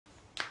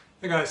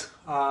Hey guys,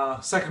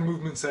 second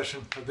movement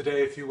session of the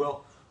day, if you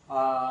will.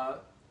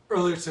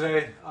 Earlier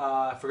today,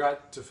 I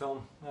forgot to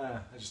film.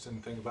 I just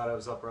didn't think about it. I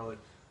was up early.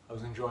 I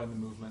was enjoying the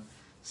movement.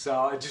 So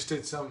I just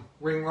did some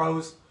ring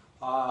rows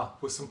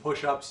with some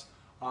push-ups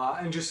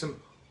and just some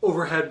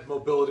overhead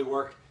mobility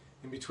work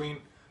in between.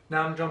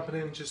 Now I'm jumping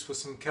in just with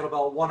some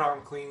kettlebell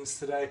one-arm cleans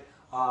today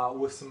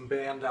with some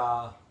band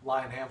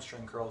lion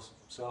hamstring curls.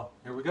 So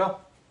here we go.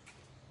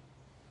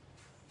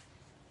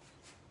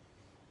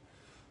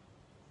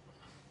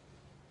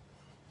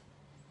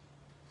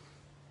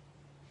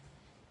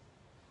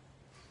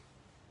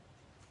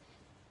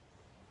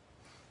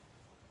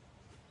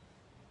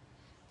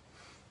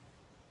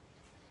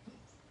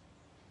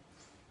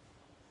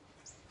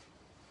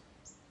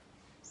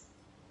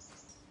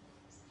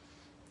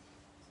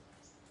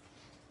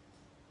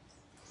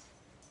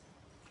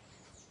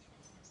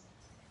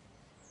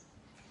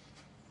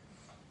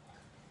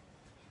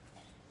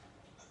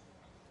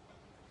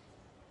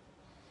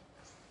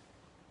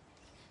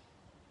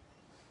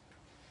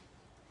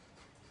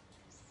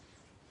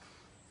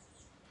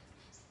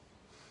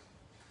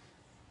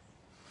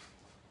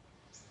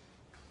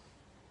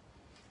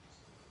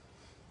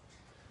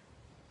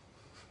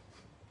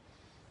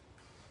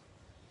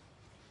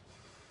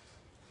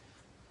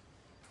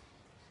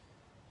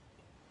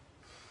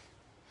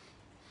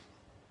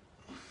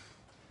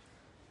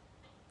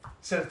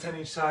 Set of 10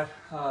 each side.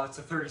 It's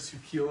a 32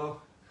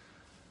 kilo.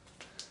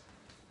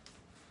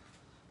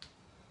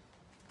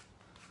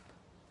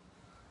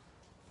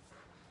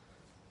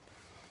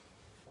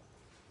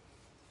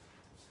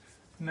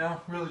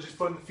 Now, really just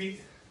putting the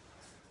feet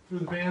through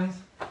the bands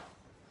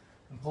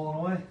and pulling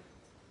away.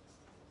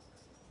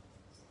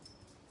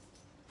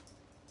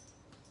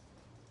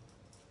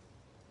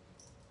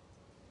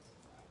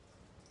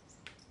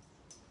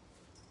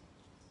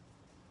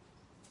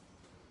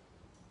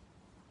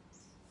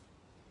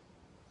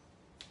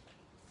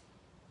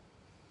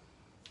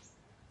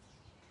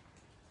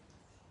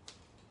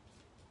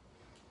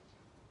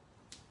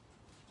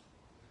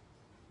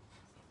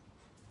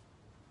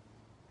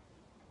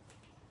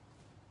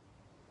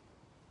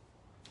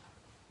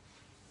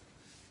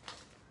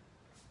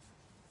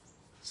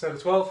 Set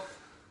of 12,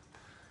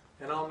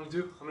 and all I'm going to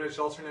do, I'm going to just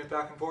alternate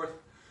back and forth,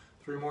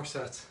 2 more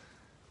sets,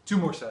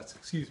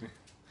 excuse me.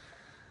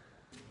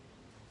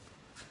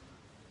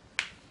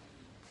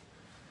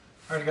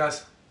 Alrighty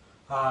guys,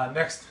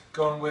 next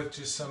going with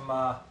just some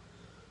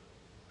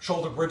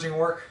shoulder bridging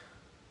work,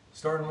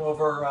 starting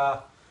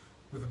over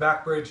with the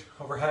back bridge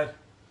overhead,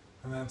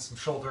 and then some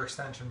shoulder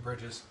extension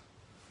bridges.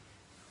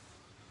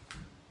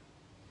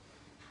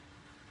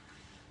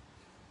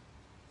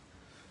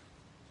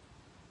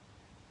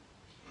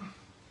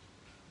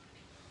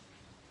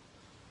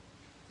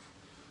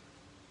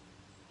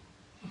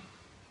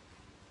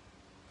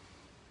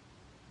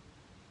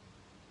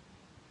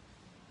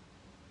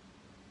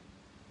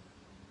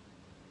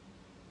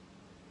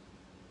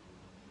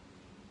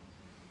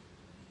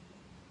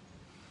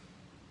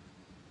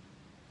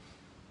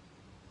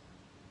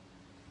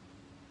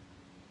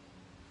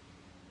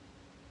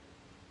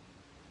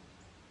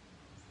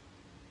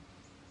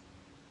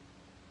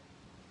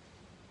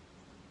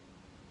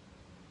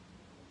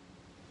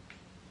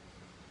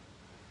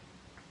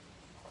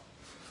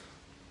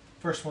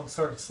 First one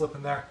started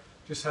slipping there,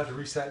 just had to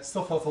reset.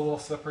 Still felt a little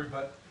slippery,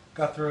 but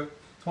got through it.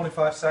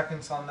 25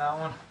 seconds on that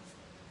one.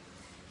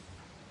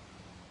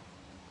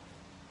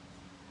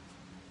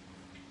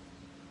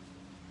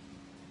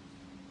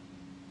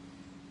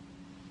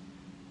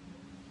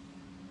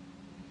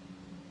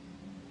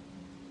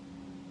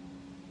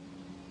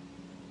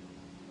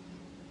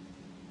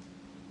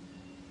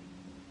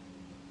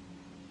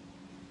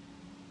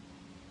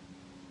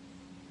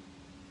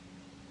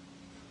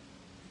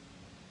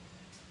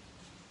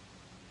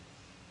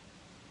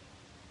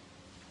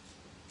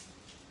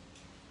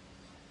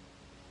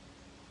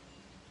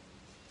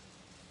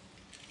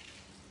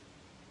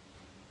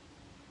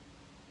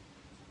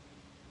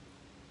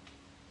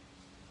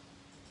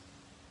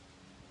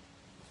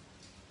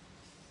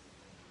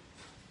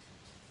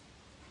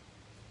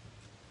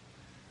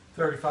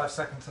 "35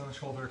 seconds on the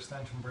shoulder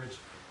extension bridge."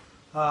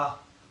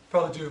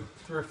 Probably do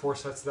 3 or 4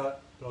 sets of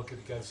that, but I'll give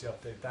you guys the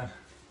update then.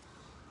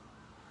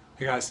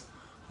 Hey guys,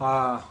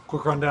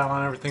 quick rundown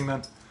on everything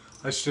then.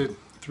 I just did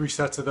 3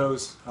 sets of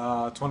those,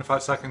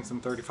 25 seconds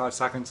and 35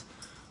 seconds,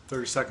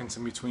 30 seconds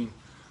in between.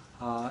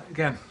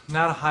 Again,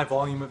 not a high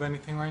volume of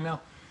anything right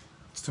now.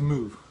 It's to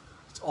move.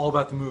 It's all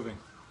about the moving.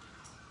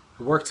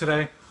 The work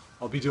today,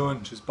 I'll be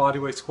doing just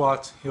bodyweight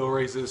squats, heel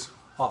raises,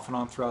 off and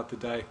on throughout the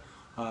day,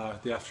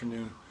 the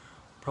afternoon.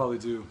 Probably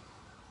do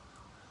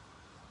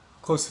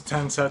close to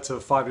 10 sets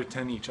of 5 to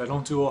 10 each. I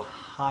don't do a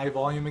high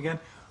volume again.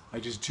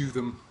 I just do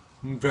them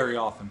very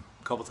often,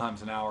 a couple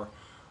times an hour,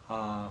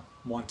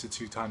 1 to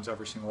 2 times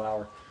every single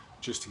hour,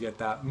 just to get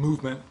that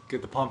movement,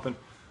 get the pumping,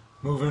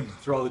 moving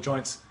through all the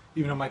joints.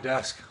 Even at my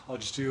desk, I'll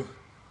just do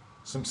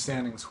some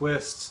standing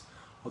twists.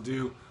 I'll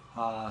do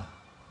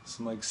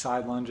some like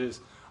side lunges,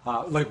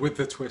 like with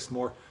the twist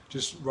more,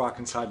 just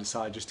rocking side to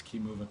side just to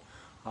keep moving.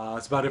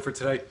 That's about it for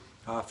today.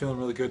 Feeling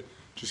really good.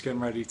 Just getting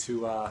ready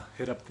to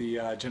hit up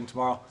the gym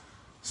tomorrow.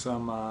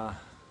 Some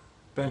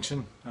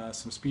benching,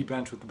 some speed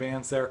bench with the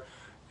bands there,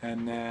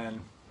 and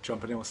then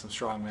jumping in with some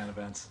strongman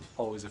events.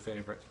 Always a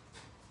favorite.